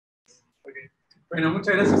Okay. Bueno,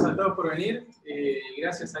 muchas gracias a todos por venir.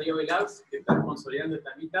 Gracias a IOB Labs que está consolidando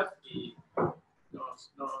esta Meetup y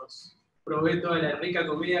nos provee toda la rica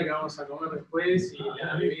comida que vamos a comer después y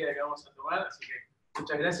la bebida que vamos a tomar. Así que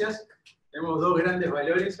muchas gracias. Tenemos dos grandes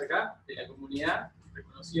valores acá de la comunidad,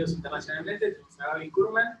 reconocidos internacionalmente. Tenemos a Gaby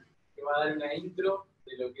Kurman, que va a dar una intro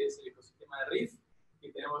de lo que es el ecosistema de RIF,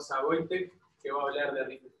 y tenemos a Wojtek, que va a hablar de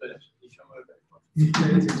RIF Decentralized. Y yo me voy a presentar. Muchas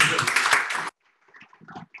gracias, chicos.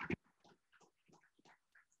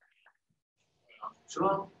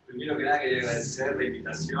 Yo, primero que nada, quería agradecer la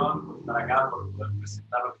invitación por estar acá, por poder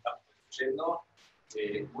presentar lo que estamos construyendo.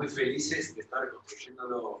 Muy felices de estar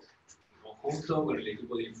construyéndolo en conjunto con el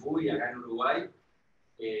equipo de Infuy acá en Uruguay.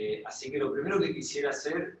 Así que lo primero que quisiera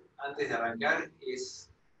hacer antes de arrancar es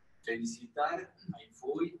felicitar a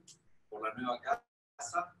Infuy por la nueva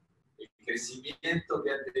casa, el crecimiento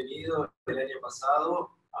que han tenido el año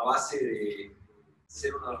pasado a base de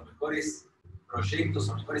ser uno de los mejores proyectos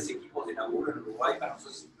o mejores equipos de laburo en Uruguay. Para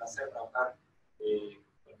nosotros es un placer trabajar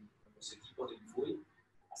con los equipos de Infuy.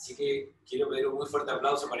 Así que quiero pedir un muy fuerte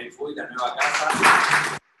aplauso para Infuy, la nueva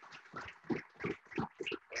casa.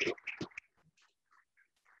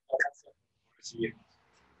 Gracias por recibirnos.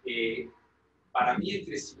 Para mí el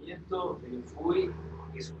crecimiento de Infuy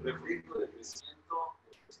es un reflejo del crecimiento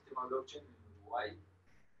del ecosistema blockchain en Uruguay.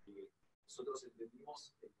 Nosotros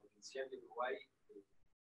entendimos el potencial de Uruguay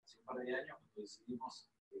hace un par de años cuando decidimos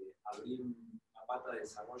abrir una pata de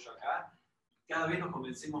desarrollo acá, y cada vez nos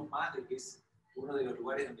convencemos más de que es uno de los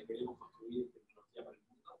lugares donde queremos construir tecnología para el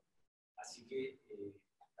mundo. Así que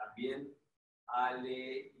también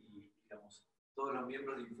Ale y digamos, todos los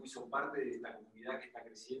miembros de Infuy son parte de esta comunidad que está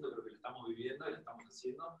creciendo, creo que lo estamos viviendo y lo estamos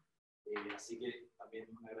haciendo. Así que también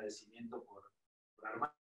un agradecimiento por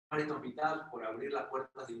armar estos meetups, por abrir las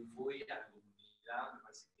puertas de Infuy a la comunidad. Me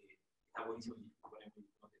parece que está buenísimo y me pone muy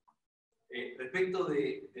contento. Respecto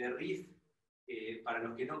de RIF, para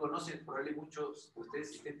los que no conocen, probablemente muchos de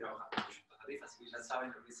ustedes estén trabajando en proyectos de RIF, así que ya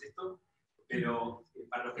saben lo que es esto. Pero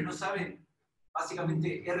para los que no saben,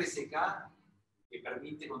 básicamente RSK que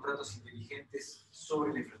permite contratos inteligentes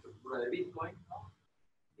sobre la infraestructura de Bitcoin, ¿no?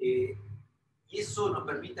 Y eso nos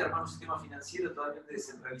permite armar un sistema financiero totalmente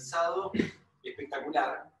descentralizado,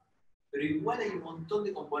 espectacular, pero igual hay un montón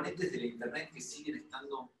de componentes de la Internet que siguen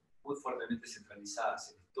estando muy fuertemente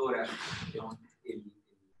centralizadas. El storage, digamos,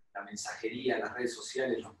 la mensajería, las redes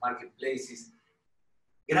sociales, los marketplaces.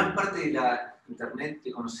 Gran parte de la Internet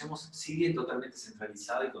que conocemos sigue totalmente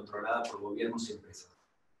centralizada y controlada por gobiernos y empresas.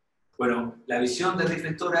 Bueno, la visión de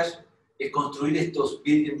RIF Storage es construir estos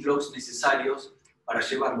building blocks necesarios para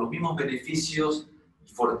llevar los mismos beneficios,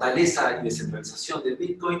 fortaleza y descentralización de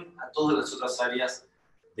Bitcoin a todas las otras áreas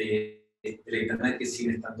de la Internet que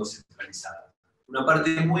siguen estando centralizadas. Una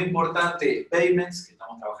parte muy importante es Payments, que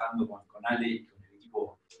estamos trabajando con Ale y con el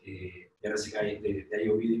equipo de RSK de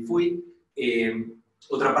IOB de Infuy.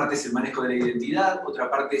 Otra parte es el manejo de la identidad, otra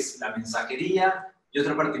parte es la mensajería y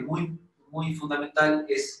otra parte muy fundamental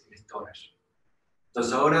es el storage.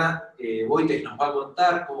 Entonces ahora Wojtek nos va a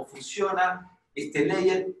contar cómo funciona este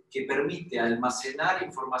layer que permite almacenar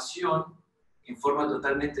información en forma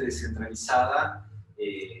totalmente descentralizada,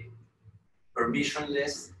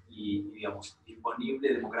 permissionless y, digamos,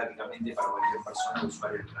 disponible democráticamente para cualquier persona o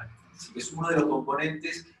usuario del planeta. Así que es uno de los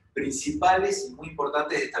componentes principales y muy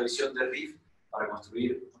importantes de esta visión de RIF para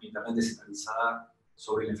construir una Internet descentralizada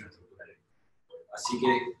sobre la infraestructura. Así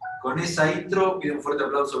que con esa intro pido un fuerte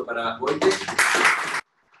aplauso para Wojtek.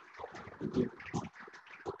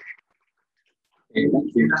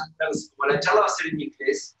 Como la charla va a ser en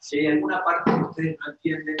inglés, si hay alguna parte que ustedes no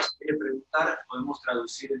entienden, si quieren preguntar, podemos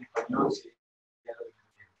traducir en español si ya lo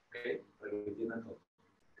entienden, ¿okay? Para que entiendan todo.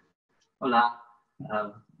 Hola,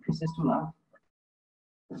 ¿es esto no?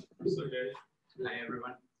 Hi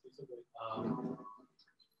everyone.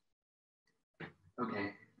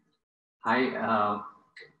 Okay. Hi,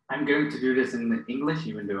 I'm going to do this in English,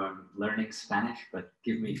 even though I'm learning Spanish, but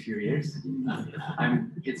give me a few years.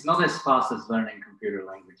 It's not as fast as learning computer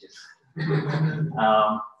languages.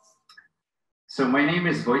 So my name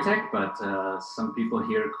is Wojtek, but some people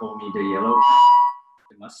here call me the yellow,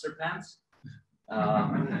 the mustard pants.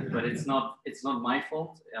 But it's not my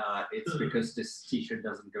fault. It's because this t-shirt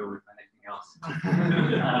doesn't go with anything else.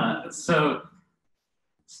 So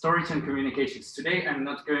storage and communications. Today, I'm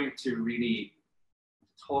not going to really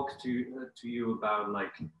talk to you about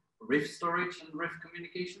like RIF storage and RIF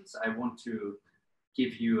communications. I want to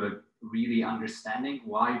give you a really understanding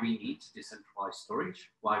why we need decentralized storage,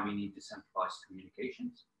 why we need decentralized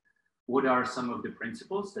communications, what are some of the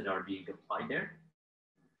principles that are being applied there,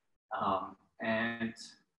 and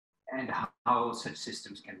how such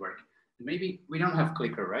systems can work. Maybe we don't have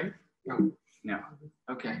clicker, right? No. No.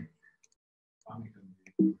 Okay.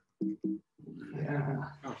 Yeah.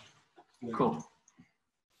 Cool.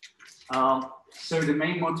 So the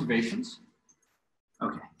main motivations.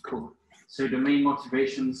 Okay, cool. So the main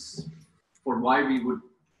motivations for why we would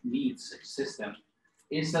need such a system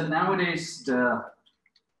is that nowadays the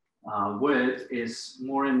world is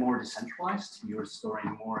more and more decentralized. You're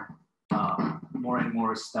storing more and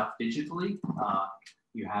more stuff digitally.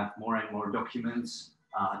 You have more and more documents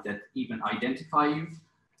that even identify you.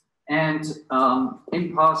 And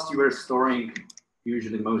in past, you were storing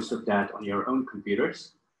usually most of that on your own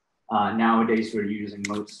computers. Nowadays, we're using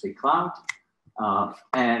mostly cloud.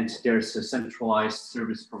 And there's a centralized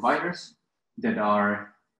service providers that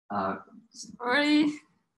are, Sorry.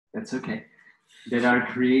 That's okay, that are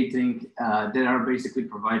creating, that are basically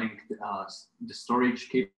providing the storage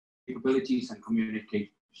capabilities and communication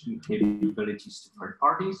capabilities to third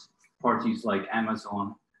parties. Parties like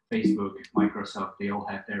Amazon, Facebook, Microsoft, they all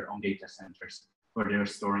have their own data centers where they're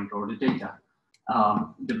storing all the data.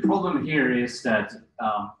 The problem here is that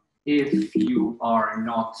if you are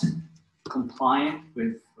not compliant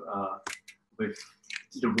with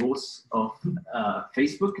the rules of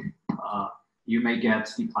Facebook, you may get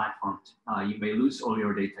deplatformed. You may lose all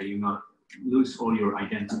your data. You may lose all your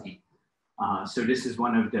identity. So this is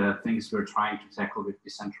one of the things we're trying to tackle with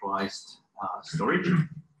decentralized storage.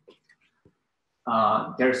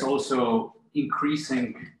 There's also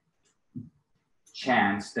increasing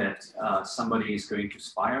chance that somebody is going to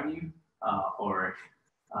spy on you, or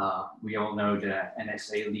we all know the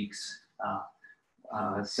NSA leaks.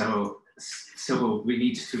 So we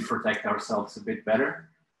need to protect ourselves a bit better.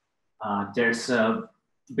 There's a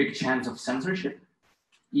big chance of censorship,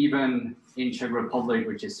 even in Czech Republic,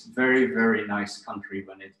 which is very, very nice country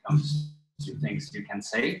when it comes to things you can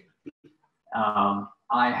say.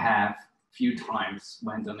 I have few times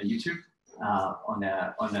went on a YouTube on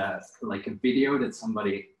a like a video that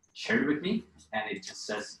somebody shared with me, and it just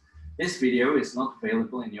says this video is not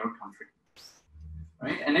available in your country,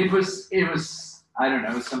 right? And it was I don't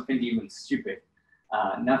know, something even stupid,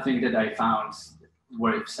 nothing that I found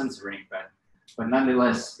worth censoring, but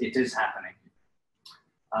nonetheless it is happening.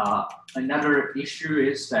 Another issue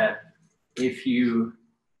is that if you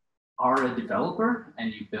are a developer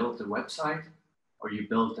and you build a website or you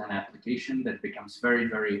build an application that becomes very,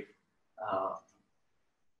 very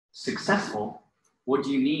successful, what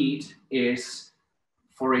you need is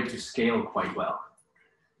for it to scale quite well.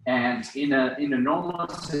 And in a normal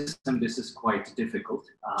system, this is quite difficult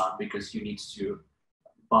because you need to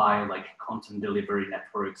buy like content delivery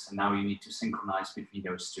networks, and now you need to synchronize between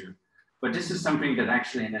those two. But this is something that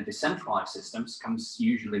actually in a decentralized systems comes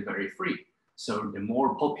usually very free. So the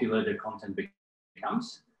more popular the content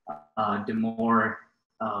becomes, the more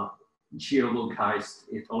geolocalized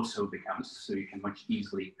it also becomes. So you can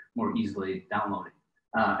more easily download it.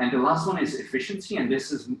 And the last one is efficiency. And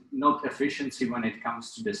this is not efficiency when it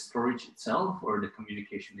comes to the storage itself or the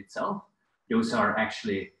communication itself. Those are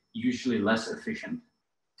actually usually less efficient.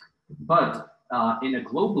 But in a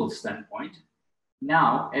global standpoint,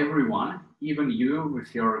 now everyone, even you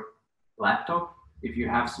with your laptop, if you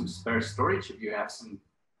have some spare storage, if you have some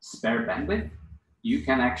spare bandwidth, you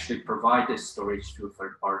can actually provide this storage to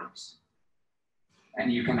third parties.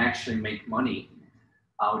 And you can actually make money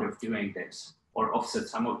out of doing this, or offset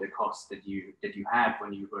some of the costs that you had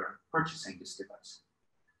when you were purchasing this device.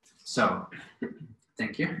 So,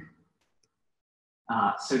 thank you.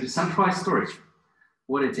 So decentralized storage,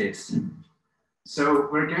 what it is. So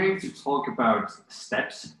we're going to talk about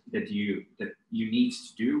steps that you need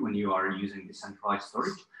to do when you are using decentralized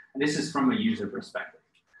storage. And this is from a user perspective.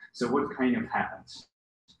 So what kind of happens?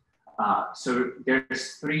 So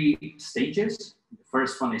there's 3 stages. The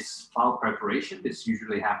first one is file preparation. This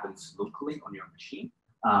usually happens locally on your machine.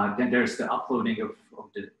 Then there's the uploading of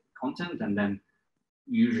the content, and then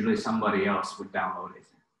usually somebody else would download it.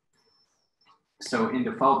 So in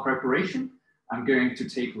the file preparation, I'm going to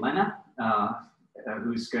take Lena,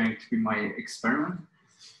 who's going to be my experiment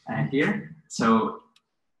here. So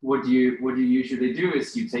what you usually do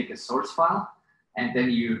is you take a source file, and then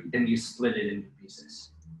you split it into pieces.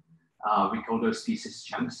 We call those pieces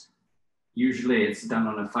chunks. Usually it's done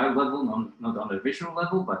on a file level, not on a visual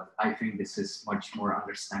level, but I think this is much more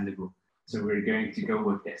understandable. So we're going to go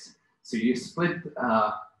with this. So you split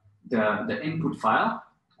the input file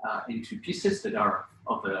into pieces that are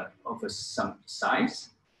of some size.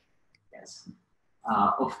 Yes.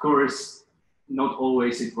 Of course, not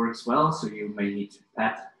always it works well, so you may need to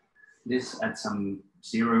pad this at some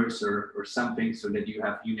zeros or something so that you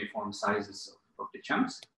have uniform sizes of the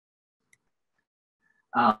chunks.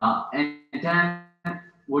 And then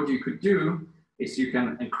what you could do is you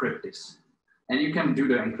can encrypt this. And you can do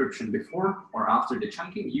the encryption before or after the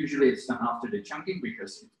chunking. Usually it's done after the chunking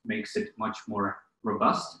because it makes it much more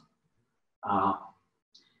robust.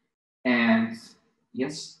 And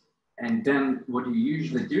yes, and then what you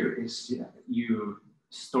usually do is you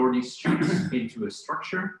store these chunks into a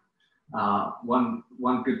structure. One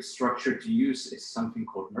good structure to use is something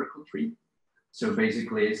called Merkle tree. So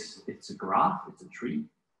basically it's a graph, it's a tree,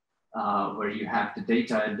 where you have the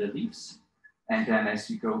data and the leaves. And then as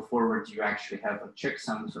you go forward, you actually have a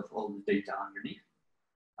checksums of all the data underneath.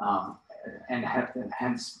 And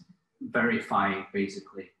hence verify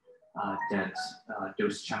basically that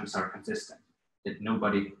those chunks are consistent, that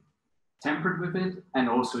nobody tampered with it, and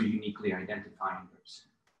also uniquely identifying those.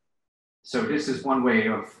 So this is one way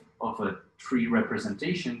of a tree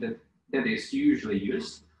representation that is usually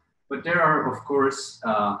used. But there are, of course,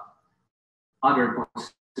 other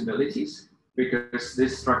possibilities, because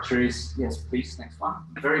this structure is, yes, please, next one,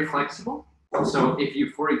 very flexible. So if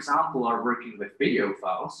you, for example, are working with video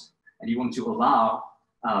files and you want to allow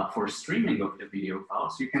for streaming of the video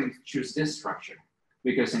files, you can choose this structure,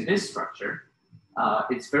 because in this structure,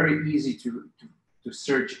 it's very easy to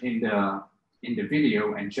search in the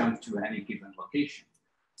video and jump to any given location.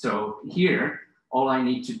 So here, all I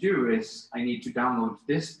need to do is I need to download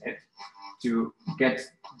this bit to get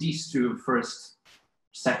these 2 first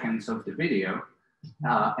seconds of the video,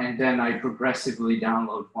 and then I progressively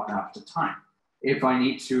download one after time. If I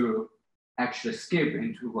need to actually skip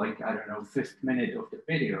into, like, I don't know, 5th minute of the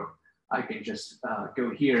video, I can just go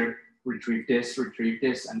here, retrieve this,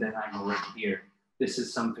 and then I'm already here. This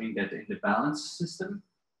is something that in the balance system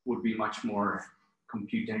would be much more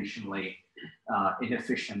computationally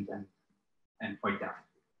inefficient and quite down.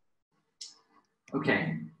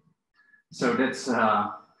 Okay, so that's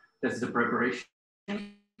the preparation.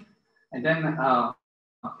 And then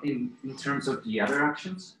in terms of the other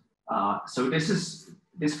actions, so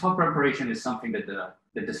this file preparation is something that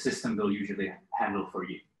the system will usually handle for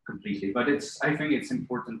you completely. But I think it's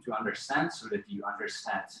important to understand so that you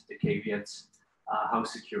understand the caveats, how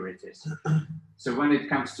secure it is. So when it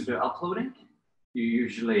comes to the uploading, you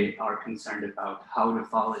usually are concerned about how the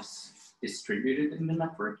file is distributed in the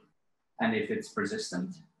network and if it's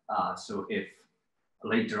persistent. So if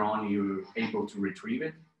later on you're able to retrieve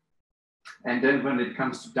it. And then when it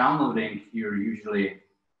comes to downloading, you usually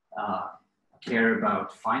care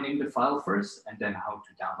about finding the file first and then how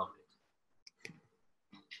to download it.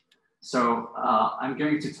 So I'm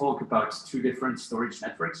going to talk about 2 different storage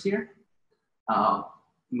networks here,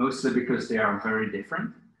 mostly because they are very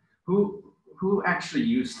different. Who actually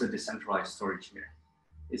used the decentralized storage here?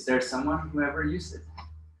 Is there someone who ever used it?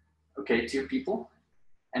 Okay, 2 people.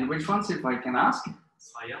 And which ones, if I can ask?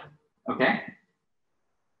 Saya. Okay.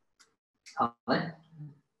 Ale?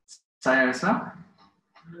 Saya as well?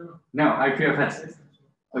 No, IPFS.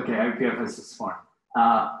 Okay, IPFS is smart.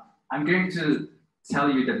 I'm going to tell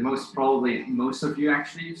you that most of you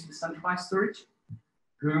actually use decentralized storage.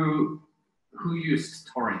 Who used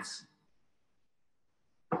torrents?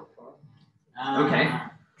 Okay,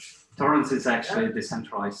 torrents is actually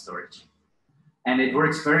decentralized storage. And it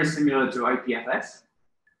works very similar to IPFS.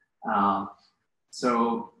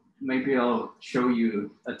 So maybe I'll show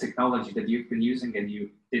you a technology that you've been using and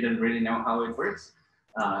you didn't really know how it works.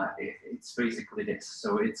 It's basically this.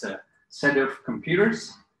 So it's a set of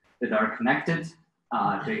computers that are connected.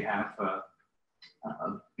 They have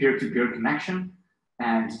a peer-to-peer connection,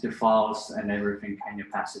 and the files and everything kind of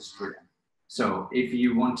passes through them. So if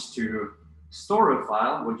you want to store a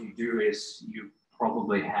file, what you do is you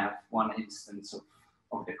probably have one instance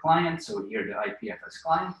of the client. So here the IPFS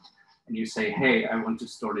client, and you say, hey, I want to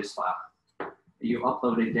store this file. You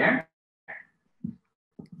upload it there,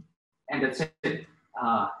 and that's it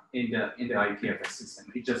in the IPFS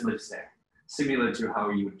system. It just lives there, similar to how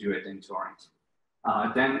you would do it in torrent.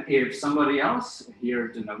 Then if somebody else,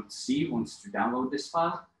 here the node C, wants to download this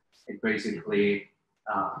file, it basically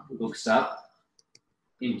looks up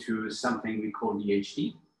into something we call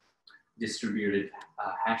DHT, distributed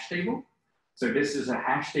hash table. So this is a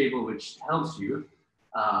hash table which tells you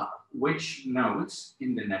which nodes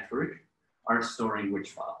in the network are storing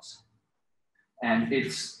which files. And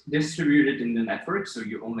it's distributed in the network, so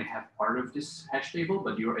you only have part of this hash table,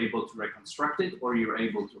 but you're able to reconstruct it, or you're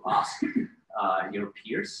able to ask your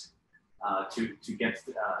peers to get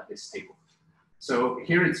this table. So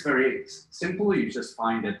here it's very simple. You just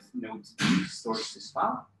find that node B stores this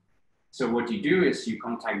file. So what you do is you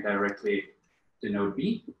contact directly the node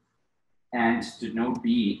B, and the node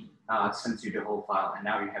B sends you the whole file, and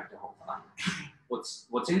now you have the whole file.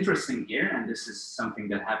 what's interesting here, and this is something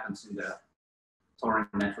that happens in the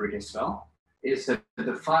torrent network as well, is that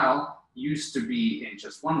the file used to be in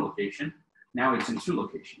just one location. Now it's in 2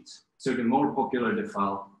 locations. So the more popular the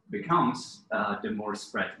file becomes, the more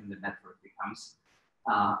spread in the network becomes.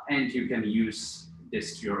 And you can use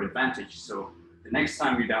this to your advantage. So the next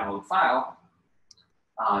time you download a file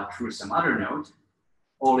through some other node,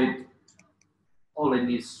 all it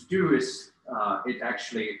needs to do is it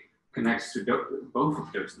actually connects to both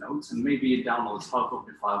of those nodes, and maybe it downloads half of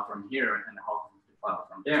the file from here and half of the file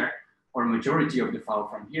from there, or majority of the file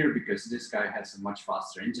from here, because this guy has a much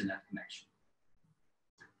faster internet connection.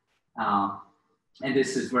 And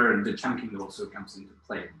this is where the chunking also comes into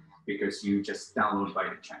play, because you just download by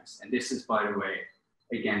the chunks. And this is, by the way,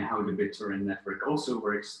 again, how the BitTorrent network also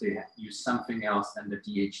works. They use something else than the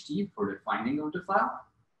DHT for the finding of the file.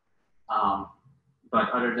 But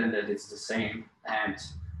other than that, it's the same. And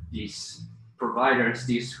these providers,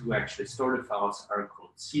 these who actually store the files, are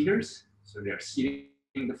called seeders. So they're seeding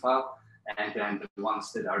the file. And then the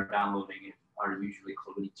ones that are downloading it are usually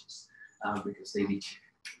called leeches, because they leech.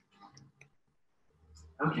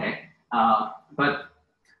 Okay, but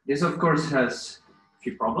this of course has a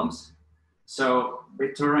few problems. So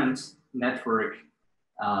BitTorrent network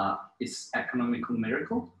is economical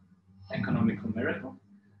miracle,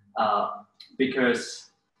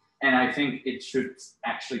 because, and I think it should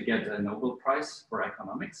actually get a Nobel Prize for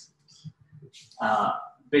economics,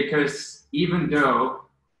 because even though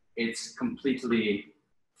it's completely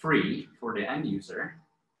free for the end user,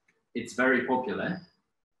 it's very popular.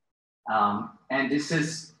 And this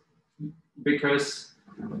is because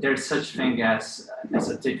there's such thing as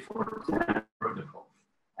a tit for tat protocol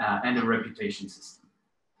and a reputation system.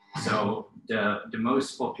 So the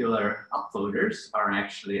most popular uploaders are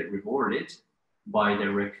actually rewarded by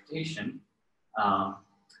their reputation.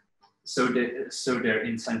 So they're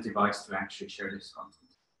incentivized to actually share this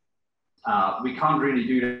content. We can't really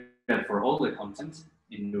do that for all the content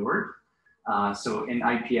in the world. So in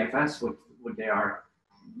IPFS, what they are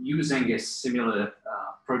using is similar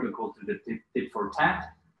protocol to the tit for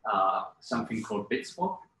tat, something called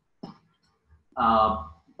BitSwap.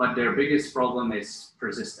 But their biggest problem is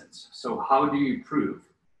persistence. So how do you prove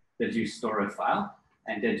that you store a file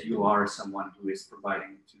and that you are someone who is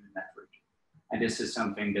providing it to the network? And this is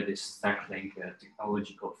something that is tackling a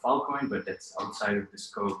technology called Filecoin, but that's outside of the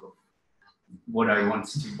scope of what I want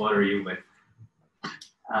to bother you with.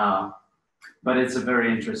 But it's a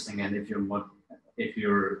very interesting, and if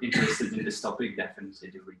you're interested in this topic, definitely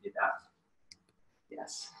do read it out.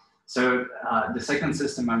 Yes. So the second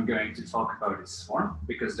system I'm going to talk about is Swarm,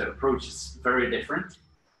 because the approach is very different.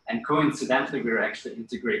 And coincidentally, we're actually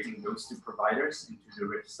integrating those 2 providers into the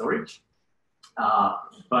RIF storage.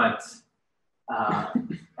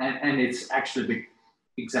 And it's actually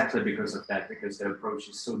exactly because of that, because the approach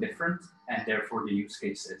is so different, and therefore the use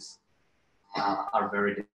cases are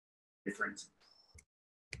very different.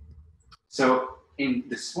 So in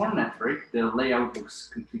the Swarm network, the layout looks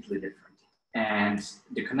completely different. And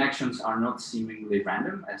the connections are not seemingly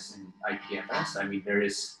random as in IPFS. I mean, there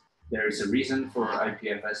is a reason for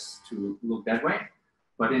IPFS to look that way.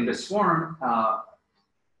 But in the Swarm,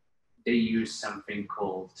 they use something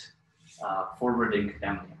called forwarding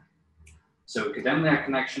Kademlia. So Kademlia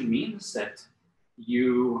connection means that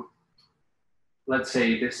you, let's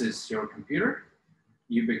say this is your computer,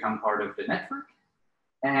 you become part of the network,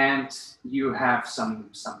 and you have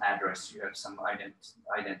some address, you have some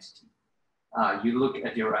identity. You look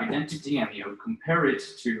at your identity and you compare it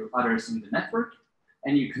to others in the network,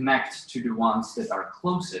 and you connect to the ones that are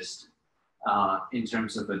closest in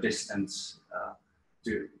terms of a distance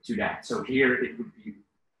to that. So here it would be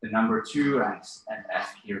the number 2 and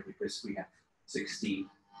F here, because we have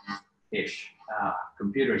 16-ish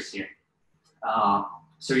computers here.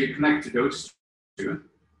 So you connect to those 2.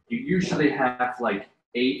 You usually have like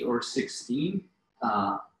 8 or 16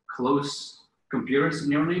 close computers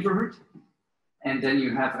in your neighborhood. And then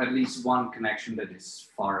you have at least one connection that is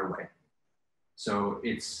far away. So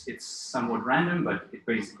it's somewhat random, but it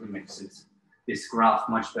basically makes this graph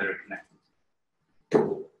much better connected.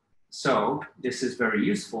 So this is very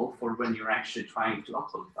useful for when you're actually trying to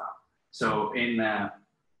upload a file. So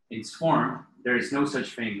in Swarm, there is no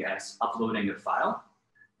such thing as uploading a file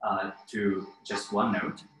to just one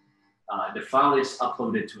node. The file is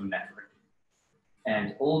uploaded to a network.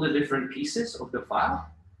 And all the different pieces of the file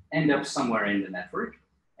end up somewhere in the network,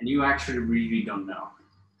 and you actually really don't know.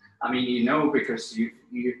 I mean, you know, because you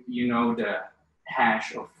know the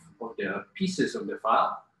hash of the pieces of the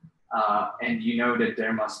file, and you know that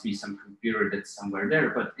there must be some computer that's somewhere there,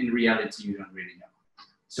 but in reality, you don't really know.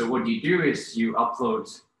 So what you do is you upload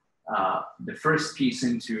the first piece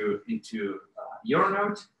into your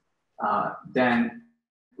node. Then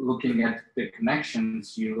looking at the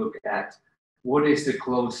connections, you look at what is the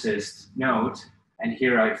closest node. And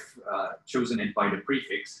here I've chosen it by the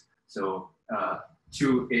prefix. So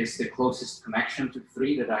 2 is the closest connection to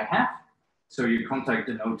 3 that I have. So you contact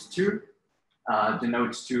the node 2. The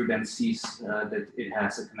node 2 then sees that it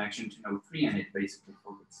has a connection to node 3 and it basically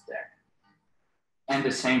forwards there. And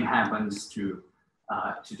the same happens to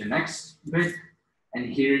the next bit. And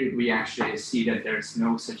here we actually see that there's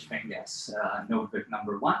no such thing as node bit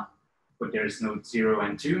number 1, but there's node 0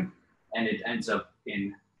 and 2, and it ends up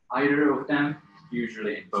in either of them,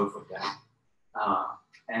 usually in both of them.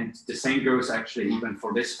 And the same goes actually even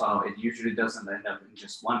for this file. It usually doesn't end up in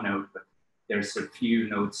just one node, but there's a few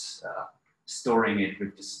nodes storing it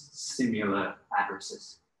with similar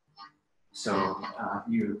addresses. So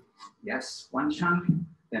yes, one chunk,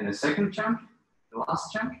 then a second chunk, the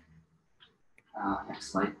last chunk.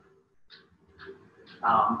 Next slide.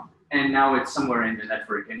 And now it's somewhere in the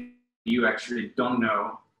network and you actually don't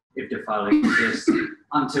know if the file exists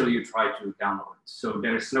until you try to download it. So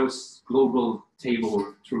there's no global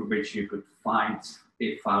table through which you could find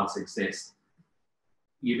if files exist.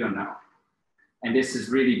 You don't know. And this is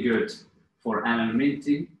really good for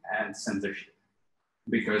anonymity and censorship,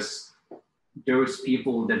 because those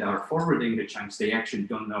people that are forwarding the chunks, they actually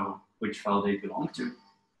don't know which file they belong to.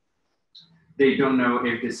 They don't know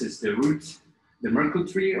if this is the root, the Merkle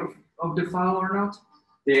tree of the file or not.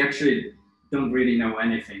 They actually don't really know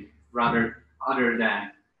anything, rather other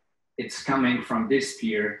than it's coming from this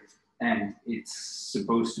peer and it's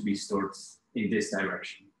supposed to be stored in this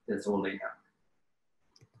direction. That's all they know.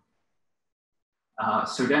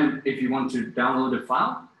 So then if you want to download a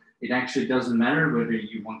file, it actually doesn't matter whether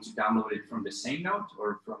you want to download it from the same node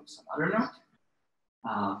or from some other node.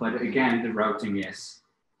 But again, the routing is,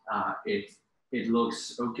 it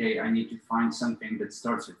looks, okay, I need to find something that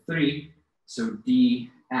starts with 3. So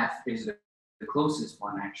DF is the closest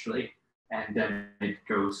one actually, and then it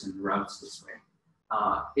goes and routes this way.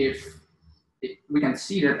 We can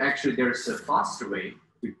see that actually there's a faster way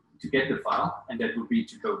to get the file, and that would be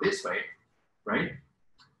to go this way, right?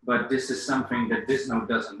 But this is something that this node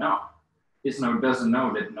doesn't know. This node doesn't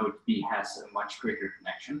know that node B has a much quicker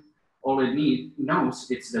connection. All it knows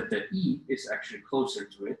is that the E is actually closer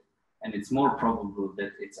to it, and it's more probable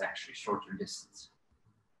that it's actually shorter distance.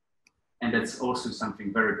 And that's also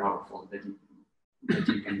something very powerful that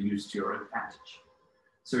you can use to your advantage.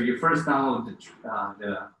 So you first download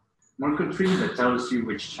the Merkle tree that tells you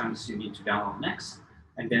which chunks you need to download next,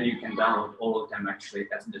 and then you can download all of them actually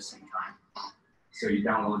at the same time. So you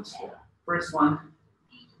download the first one,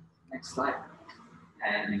 next slide,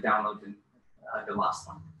 and you download the last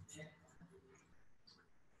one.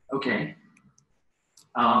 Okay.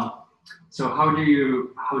 So how do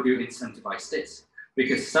you incentivize this?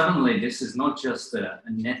 Because suddenly this is not just a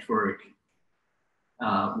network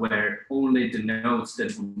where only the nodes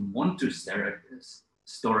that would want to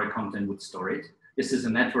store a content would store it. This is a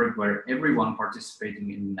network where everyone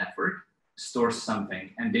participating in the network stores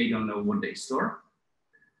something and they don't know what they store.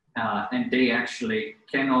 And they actually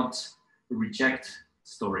cannot reject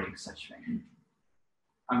storing such thing.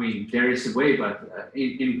 I mean, there is a way, but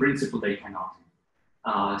in principle, they cannot.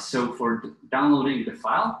 So for downloading the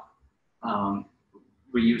file,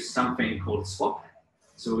 we use something called swap.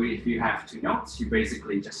 So if you have 2 nodes, you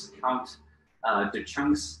basically just count the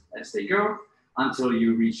chunks as they go until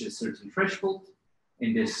you reach a certain threshold.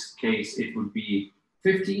 In this case, it would be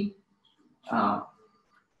 50.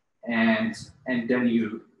 And then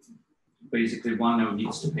you basically one node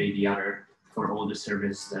needs to pay the other for all the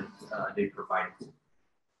service that they provide.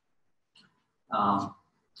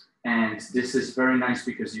 And this is very nice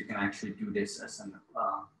because you can actually do this as an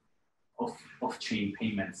off-chain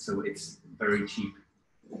payment, so it's very cheap.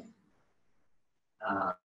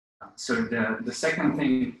 So the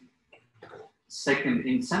second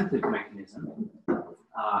incentive mechanism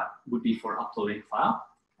would be for uploading file,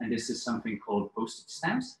 and this is something called postage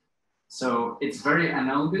stamps. So it's very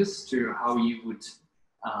analogous to how you would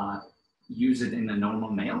use it in a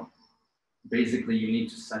normal mail. Basically, you need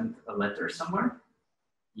to send a letter somewhere.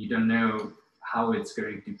 You don't know how it's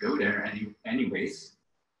going to go there anyways.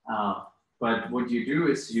 But what you do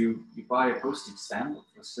is you buy a postage stamp of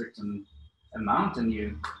a certain amount and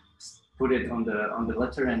you put it on the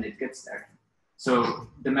letter and it gets there. So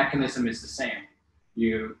the mechanism is the same.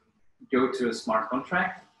 You go to a smart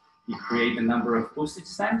contract, you create a number of postage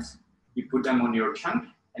stamps, you put them on your chunk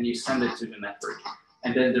and you send it to the network.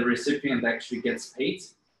 And then the recipient actually gets paid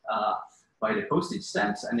by the postage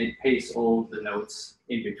stamps, and it pays all the notes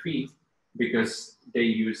in between because they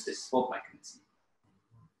use this swap mechanism.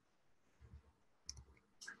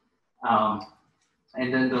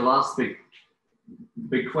 And then the last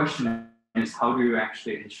big question is, how do you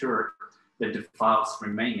actually ensure that the files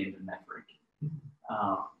remain in the network?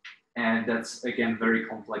 And that's, again, very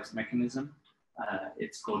complex mechanism.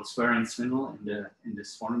 It's called swear and swindle in the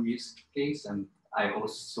Swarm use case, and I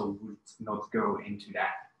also would not go into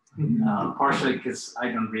that, partially because I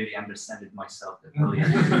don't really understand it myself.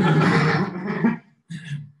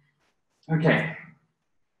 Okay,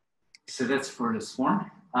 so that's for the Swarm.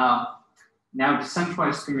 Now,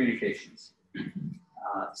 decentralized communications.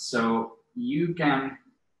 So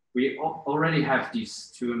we already have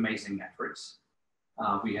these two amazing networks.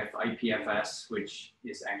 We have IPFS, which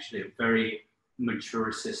is actually a very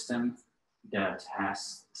mature system that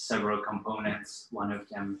has several components. One of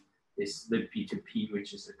them is libp2p,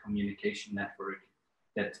 which is a communication network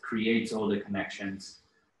that creates all the connections.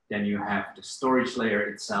 Then you have the storage layer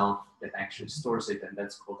itself that actually stores it, and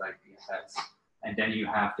that's called IPFS. And then you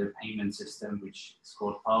have the payment system, which is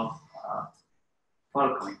called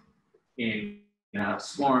Filecoin. In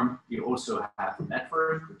Swarm, you also have the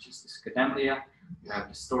network, which is this Kademlia. You have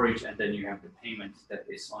the storage, and then you have the payment that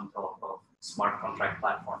is on top of smart contract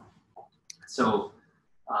platform. So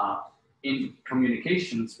in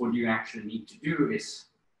communications, what you actually need to do is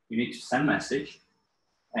you need to send message,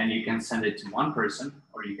 and you can send it to one person,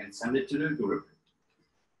 or you can send it to the group.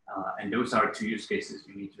 And those are two use cases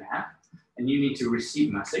you need to have. And you need to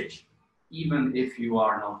receive message, even if you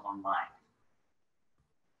are not online.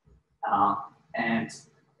 And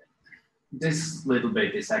this little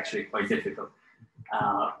bit is actually quite difficult.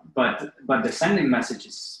 But the sending message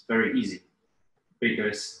is very easy,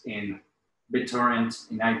 because in BitTorrent,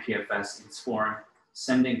 in IPFS, in Swarm,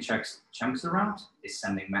 sending chunks around is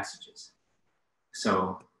sending messages.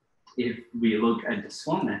 So if we look at the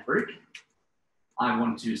Swarm network, I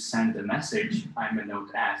want to send a message, I'm a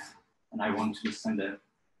node F, and I want to send a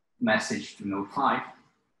message to node 5.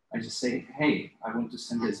 I just say, hey, I want to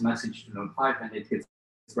send this message to node 5, and it gets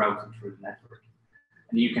routed through the network.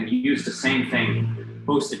 And you can use the same thing,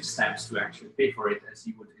 postage stamps, to actually pay for it as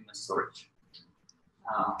you would in a storage.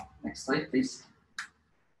 Next slide, please.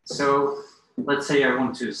 So let's say I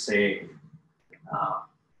want to say,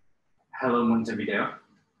 hello Montevideo,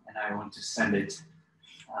 and I want to send it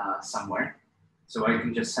somewhere. So I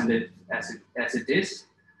can just send it as it is,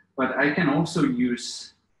 but I can also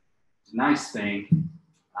use the nice thing,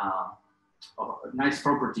 a nice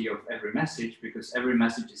property of every message, because every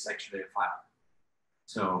message is actually a file.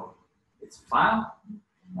 So it's a file,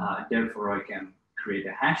 therefore I can create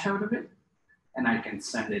a hash out of it, and I can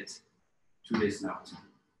send it to this node.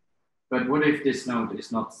 But what if this node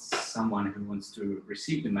is not someone who wants to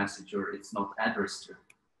receive the message, or it's not addressed to?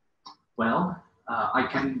 Well, I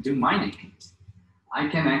can do mining. I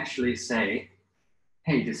can actually say,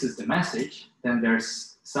 hey, this is the message, then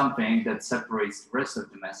there's something that separates the rest of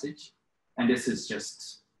the message, and this is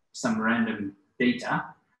just some random data.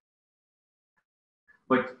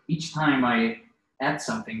 But each time I add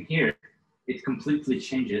something here, it completely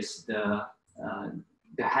changes the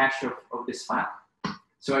hash of this file.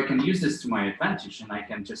 So I can use this to my advantage, and I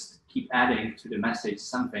can just keep adding to the message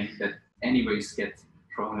something that anyways gets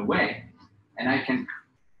thrown away. And I can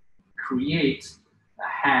create a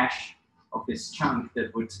hash of this chunk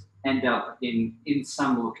that would end up in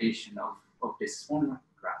some location of this Swarm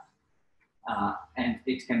graph. And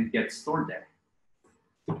it can get stored there.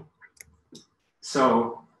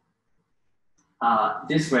 So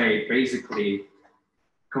this way, basically,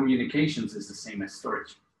 communications is the same as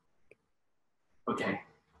storage. Okay,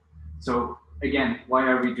 so again, why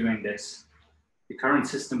are we doing this? The current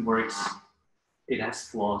system works. It has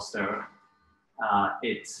flaws though.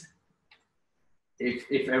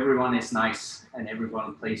 If everyone is nice and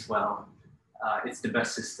everyone plays well, it's the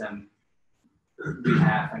best system we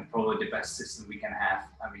have, and probably the best system we can have.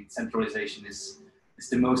 I mean, centralization is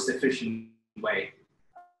the most efficient way,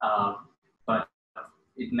 but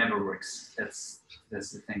it never works. That's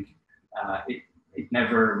the thing. It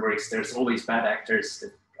never works. There's always bad actors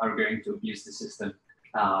that are going to abuse the system.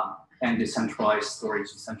 And decentralized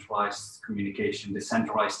storage, decentralized communication,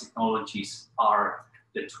 decentralized technologies are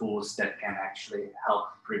the tools that can actually help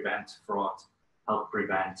prevent fraud, help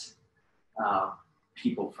prevent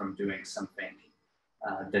people from doing something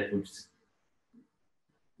that would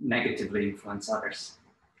negatively influence others.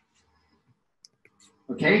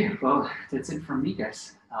 Okay, well, that's it from me,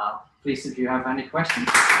 guys. Please, if you have any questions.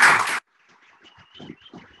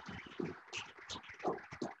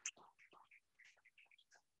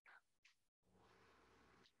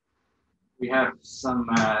 We have some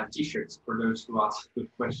t-shirts for those who ask good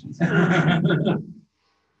questions.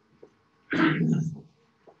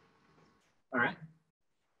 All right.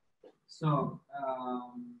 So,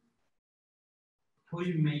 how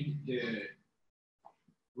you make the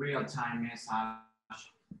real-time message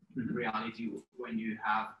reality when you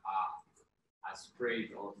have a spread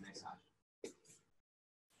of message?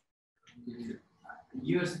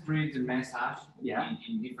 You spread the message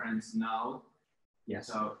in different nodes. Yes.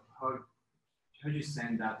 So how you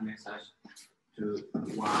send that message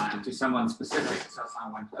to someone specific?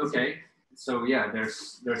 Okay. So yeah,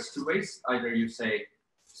 there's two ways. Either you say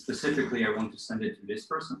specifically, I want to send it to this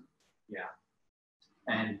person. Yeah.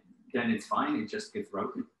 And then it's fine. It just gets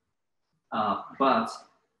routed. But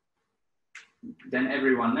then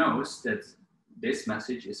everyone knows that this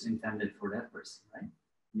message is intended for that person, right?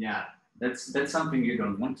 Yeah. That's something you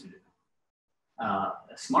don't want to do. A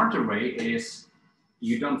smarter way is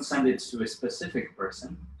you don't send it to a specific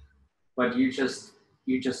person, but you just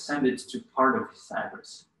send it to part of his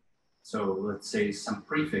address. So let's say some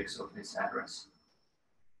prefix of his address.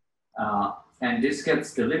 And this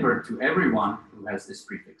gets delivered to everyone who has this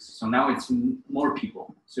prefix. So now it's more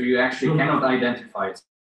people. So you actually cannot identify it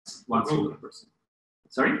as one single person.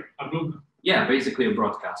 Sorry? A broadcast. Yeah, basically a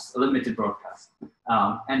broadcast, a limited broadcast.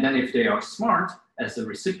 And then if they are smart as the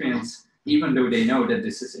recipients, even though they know that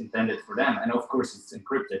this is intended for them, and of course it's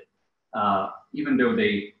encrypted, even though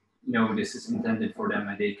they know this is intended for them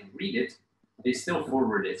and they can read it, they still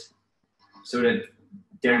forward it so that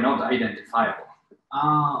they're not identifiable.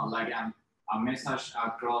 Like a message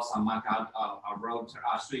across a MAC out a router,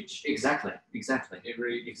 a switch. Exactly.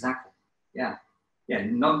 Yeah. Yeah,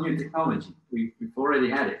 not new technology. We've already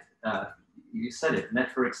had it. You said it,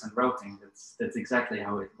 networks and routing. That's exactly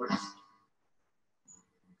how it works.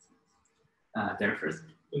 There first.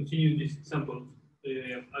 Continue this example.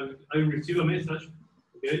 I receive a message,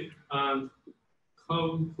 okay, and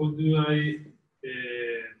how do I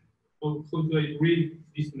read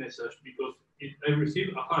this message? Because I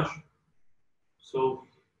receive a hash. So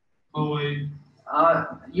how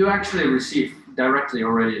you actually receive directly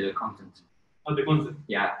already the content. The content.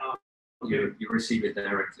 Yeah. Okay. You receive it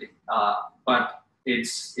directly. But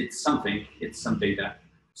it's some data.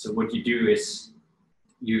 So what you do is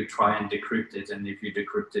you try and decrypt it, and if you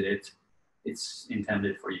decrypted it, it's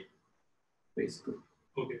intended for you, basically.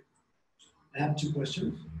 Okay. I have two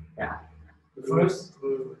questions. Yeah. First,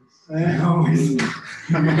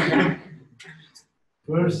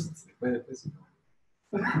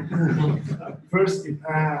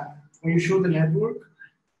 when you show the network,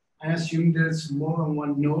 I assume there's more than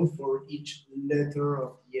one node for each letter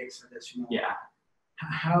of the hexadecimal. Yeah.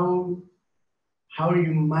 How do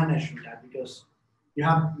you manage that? Because you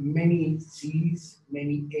have many C's,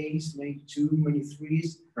 many A's, many 2, many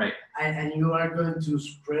 3's. Right. And you are going to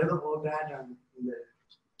spread all that on the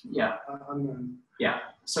yeah.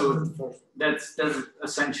 So that's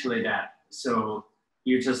essentially that. So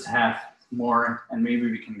you just have more, and maybe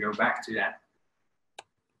we can go back to that.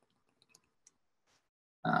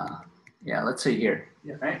 Yeah, let's say here,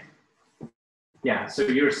 right? Yeah, so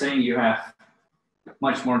you're saying you have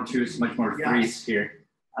much more 2's, much more 3's here.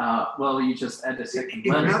 Well, you just add a second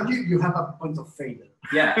letter. You have a point of failure.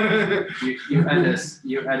 Yeah, you add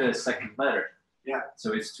a second letter. Yeah.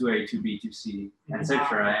 So it's 2A, 2B, 2C,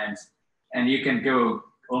 etc. And you can go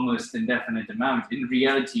almost indefinite amount. In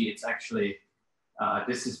reality, it's actually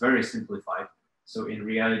this is very simplified. So in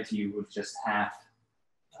reality, you would just have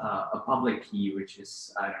a public key, which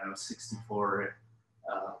is, I don't know, 64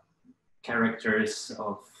 characters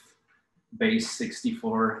of base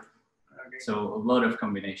 64. Okay. So a lot of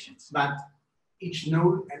combinations. But each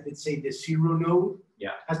node, and let's say the 0 node,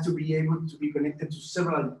 has to be able to be connected to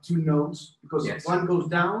 2 nodes, because if one goes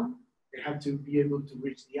down, they have to be able to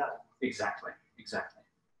reach the other. Exactly.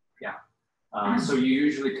 Yeah. So you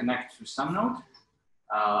usually connect to some node.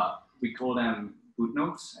 We call them boot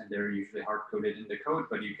nodes, and they're usually hard-coded in the code,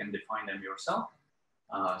 but you can define them yourself.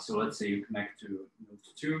 So let's say you connect to node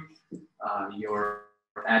 2. Your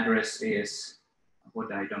address is,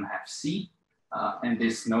 what I don't have, C. And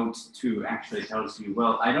this node 2 actually tells you,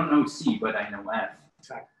 well, I don't know C, but I know F.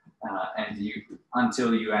 Exactly. And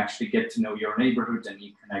until you actually get to know your neighborhood and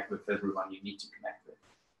you connect with everyone you need to connect with.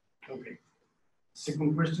 Okay.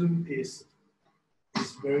 Second question is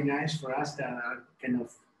very nice for us that are kind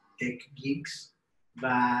of tech geeks,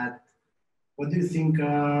 but what do you think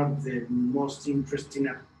are the most interesting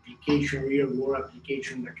application, real-world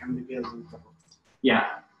application that can be built on top of it?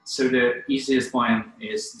 Yeah. So the easiest one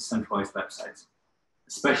is decentralized websites,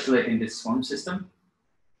 especially in this swarm system.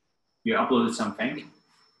 You upload something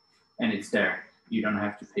and it's there. You don't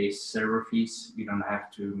have to pay server fees. You don't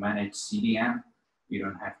have to manage CDN. You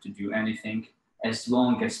don't have to do anything as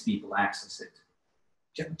long as people access it.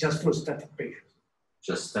 Just for static pages.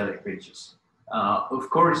 Just static pages. Of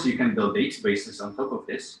course, you can build databases on top of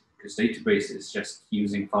this, because database is just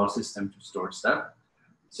using file system to store stuff.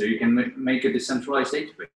 So you can make a decentralized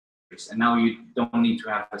database, and now you don't need to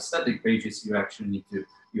have a static pages. You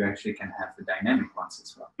actually can have the dynamic ones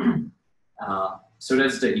as well. So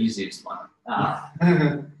that's the easiest one.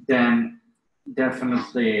 Then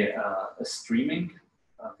definitely a streaming,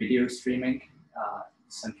 video streaming,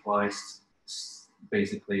 centralized,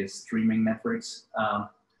 basically streaming networks,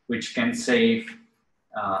 which can save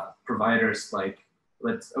providers like,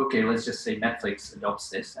 let's just say Netflix adopts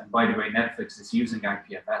this. And by the way, Netflix is using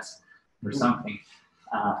IPFS or something.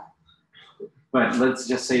 But let's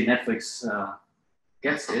just say Netflix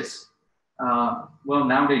gets this. Well,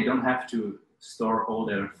 now they don't have to store all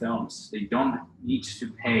their films. They don't need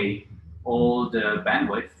to pay all the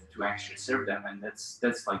bandwidth to actually serve them. And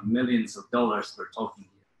that's like millions of dollars we're talking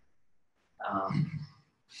here.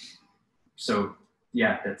 So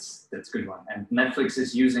yeah, that's a good one. And Netflix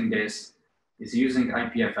is using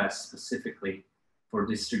IPFS specifically for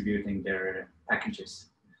distributing their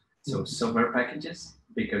packages. So software packages,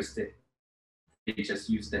 because they just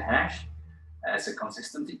use the hash as a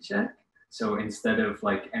consistency check. So instead of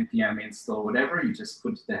like npm install whatever, you just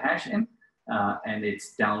put the hash in and it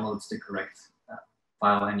downloads the correct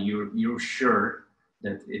file, and you're sure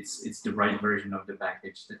that it's the right version of the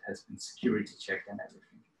package that has been security checked and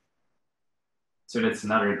everything. So that's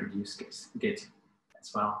another good use case, Git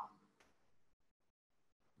as well.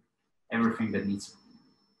 Everything that needs,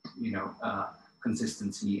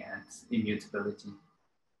 consistency and immutability.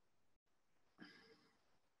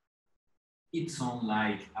 It sounds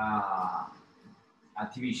like a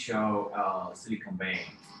TV show, Silicon Valley.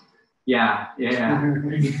 Yeah.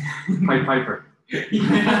 Pied Piper.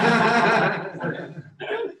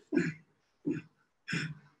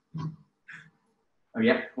 Oh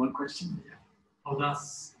yeah, one question. How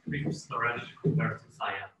does RIF storage compare to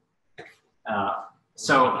SIA?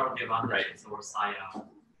 So what are the advantages over SIA?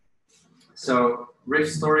 So RIF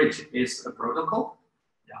storage is a protocol.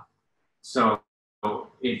 Yeah. So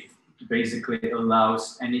it basically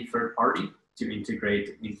allows any third party to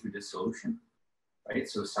integrate into the solution, right?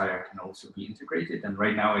 So SIA can also be integrated, and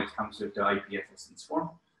right now it comes with the IPFS and Swarm,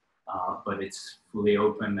 but it's fully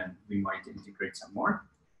open, and we might integrate some more.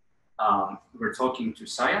 We're talking to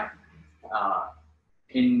SIA.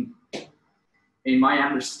 In my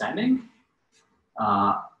understanding,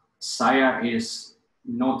 SIA is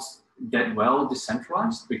not that well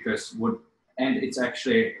decentralized and it's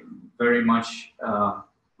actually very much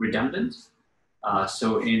redundant.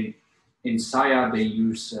 So in SIA, they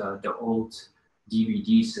use the old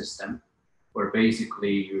DVD system, where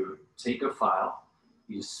basically you take a file,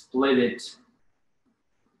 you split it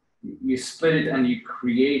and you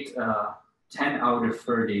create 10 out of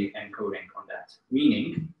 30 encoding on that,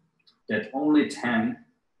 meaning that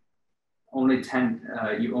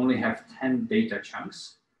you only have 10 data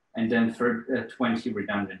chunks and then 20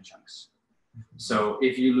 redundant chunks. So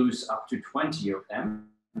if you lose up to 20 of them,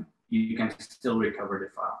 you can still recover the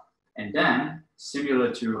file. And then,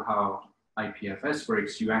 similar to how IPFS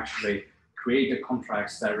works, you actually create the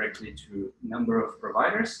contracts directly to a number of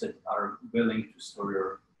providers that are willing to store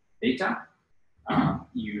your data.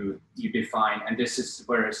 You define, and this is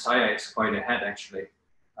where SIA is quite ahead actually.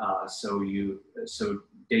 So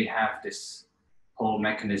they have this whole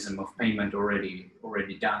mechanism of payment already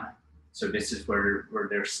done. So this is where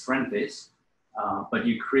their strength is. But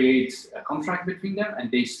you create a contract between them, and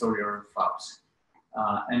they store your files.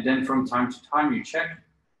 And then from time to time you check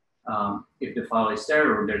if the file is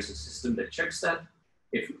there, or there's a system that checks that.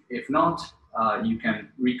 If not, you can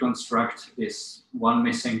reconstruct this one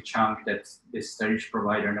missing chunk that this storage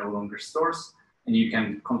provider no longer stores, and you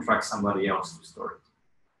can contract somebody else to store it.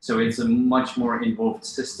 So it's a much more involved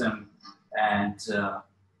system, and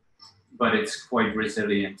but it's quite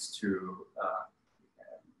resilient to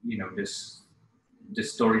the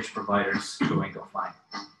storage providers going offline.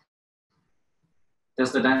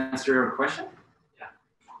 Does that answer your question? Yeah.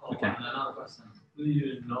 Okay. And another question: do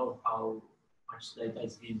you know how much data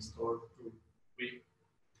is being stored through RIF?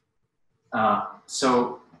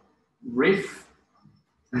 So RIF,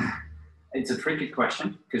 it's a tricky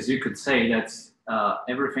question, because you could say that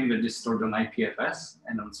everything that is stored on IPFS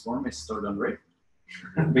and on Swarm is stored on RIF,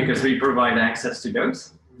 because we provide access to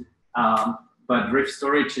those. But RIF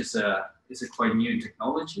storage is a quite new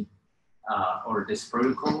technology, or this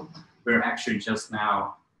protocol. We're actually just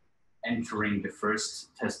now entering the first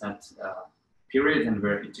testnet period, and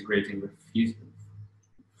we're integrating with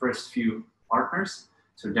first few partners.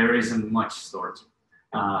 So there isn't much stored.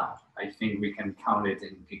 I think we can count it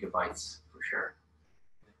in gigabytes for sure.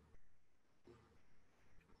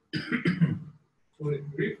 So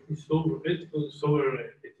RIF is over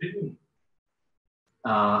Ethereum.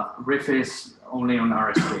 RIF is only on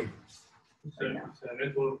RSK. It's a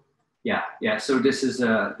network. Yeah. So this is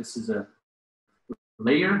a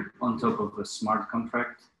layer on top of a smart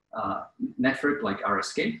contract network like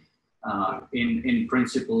RSK. In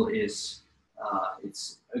principle, it's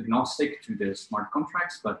agnostic to the smart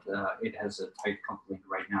contracts, but it has a tight coupling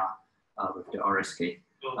right now with the RSK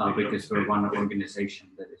because we're one organization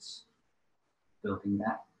that is building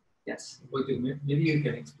that. Yes. Maybe you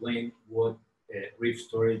can explain what RIF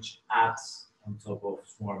storage adds on top of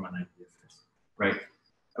Swarm and IPFS. Right.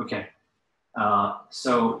 Okay.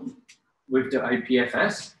 So with the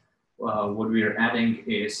IPFS, what we are adding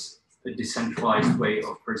is a decentralized way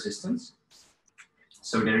of persistence.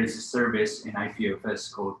 So there is a service in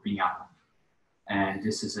IPFS called Piñata. And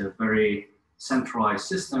this is a very centralized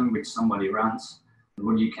system which somebody runs. And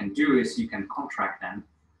what you can do is you can contract them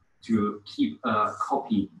to keep a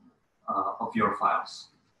copy of your files,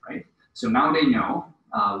 right? So now they know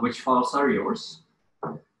which files are yours.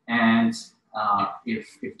 And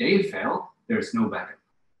if they fail, there's no backup.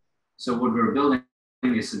 So what we're building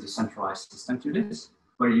is a decentralized system to this,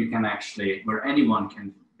 where you can actually, where anyone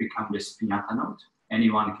can become this Piñata node.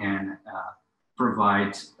 Anyone can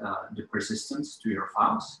provide the persistence to your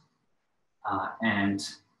files. And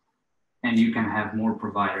you can have more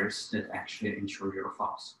providers that actually ensure your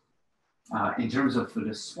files. In terms of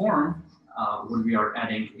the Swarm, what we are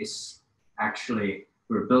adding is actually,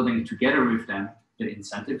 we're building together with them the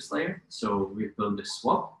incentives layer. So we've built the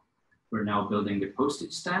swap. We're now building the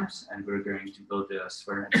postage stamps, and we're going to build the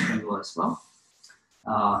swear and swindle as well.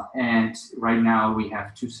 And right now we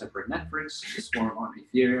have two separate networks, the Swarm on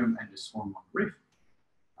Ethereum and the Swarm on RIF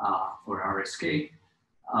for RSK.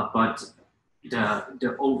 But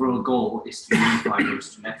the overall goal is to unify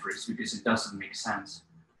those two networks because it doesn't make sense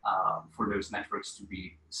for those networks to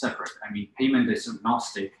be separate. I mean, payment is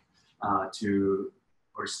agnostic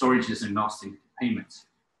or storage is agnostic to payments.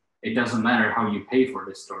 It doesn't matter how you pay for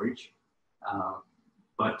the storage,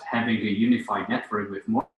 but having a unified network with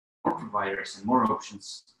more providers and more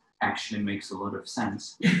options actually makes a lot of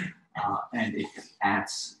sense. And it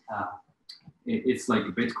adds, it's like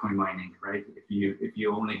Bitcoin mining, right? If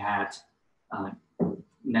you only had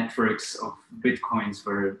networks of Bitcoins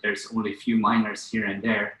where there's only a few miners here and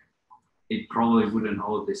there, it probably wouldn't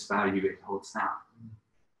hold this value it holds now.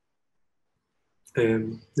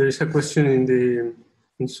 There is a question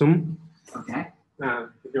in Zoom. Okay.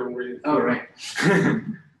 Oh, right.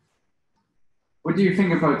 What do you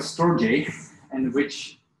think about Storj, and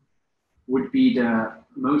which would be the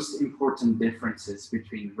most important differences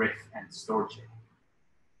between RIF and Storj?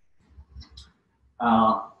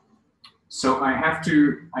 So I have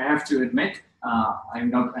to admit, I'm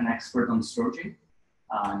not an expert on Storj.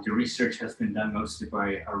 The research has been done mostly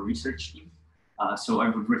by our research team. So I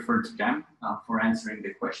would refer to them for answering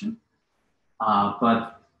the question.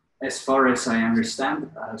 But as far as I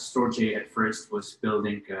understand, Storj at first was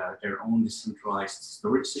building their own decentralized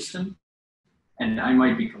storage system. And I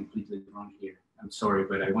might be completely wrong here. I'm sorry,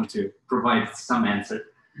 but I want to provide some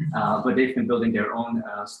answer. But they've been building their own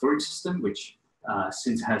storage system, which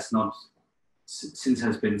since has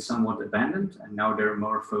been somewhat abandoned. And now they're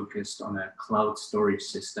more focused on a cloud storage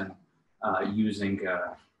system using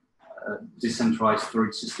a decentralized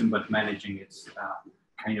storage system, but managing it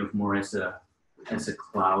kind of more as a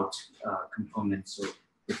cloud component, so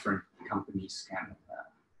different companies can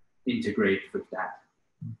integrate with that.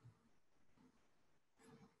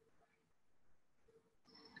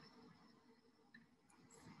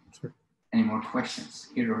 Sure. Any more questions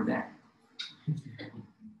here or there?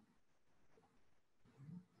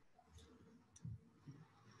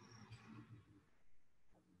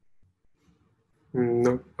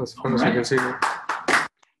 No, as far as I can see. No.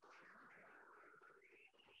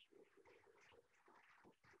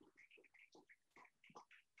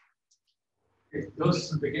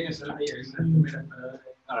 Dos pequeños anuncios.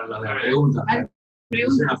 Para la pregunta.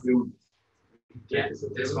 Pregunta. Yeah,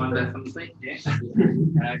 this one definitely. Yeah.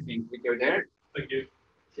 I think we go there. Thank you.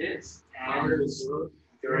 Cheers. All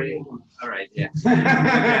right, yeah.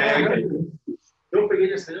 Okay. Dos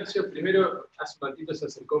pequeños anuncios. Primero, hace un ratito se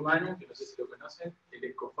acercó Manu, que no sé si lo conocen, él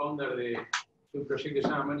es co-founder de un proyecto que se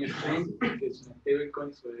llama Money Chain, que es una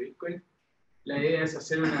stablecoin sobre Bitcoin. La idea es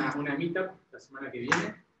hacer una meetup la semana que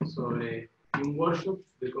viene sobre un workshop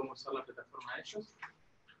de cómo usar la plataforma de ellos.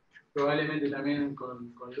 Probablemente también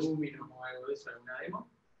con Luminous o algo de eso, alguna demo.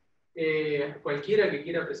 Cualquiera que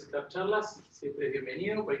quiera presentar charlas, siempre es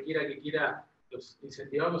bienvenido. Cualquiera que quiera, los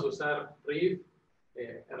incentivamos a usar RIF,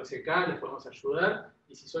 RCK, les podemos ayudar.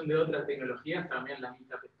 Y si son de otras tecnologías, también la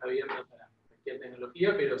Meetup está abierta para cualquier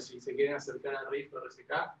tecnología, pero si se quieren acercar a RIF o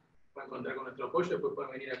RCK, pueden contar con nuestro apoyo, después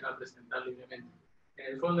pueden venir acá a presentar libremente. En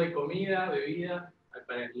el fondo hay comida, bebida,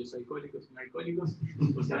 para los alcohólicos y no alcohólicos.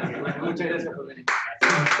 O sea, bueno, muchas gracias por venir.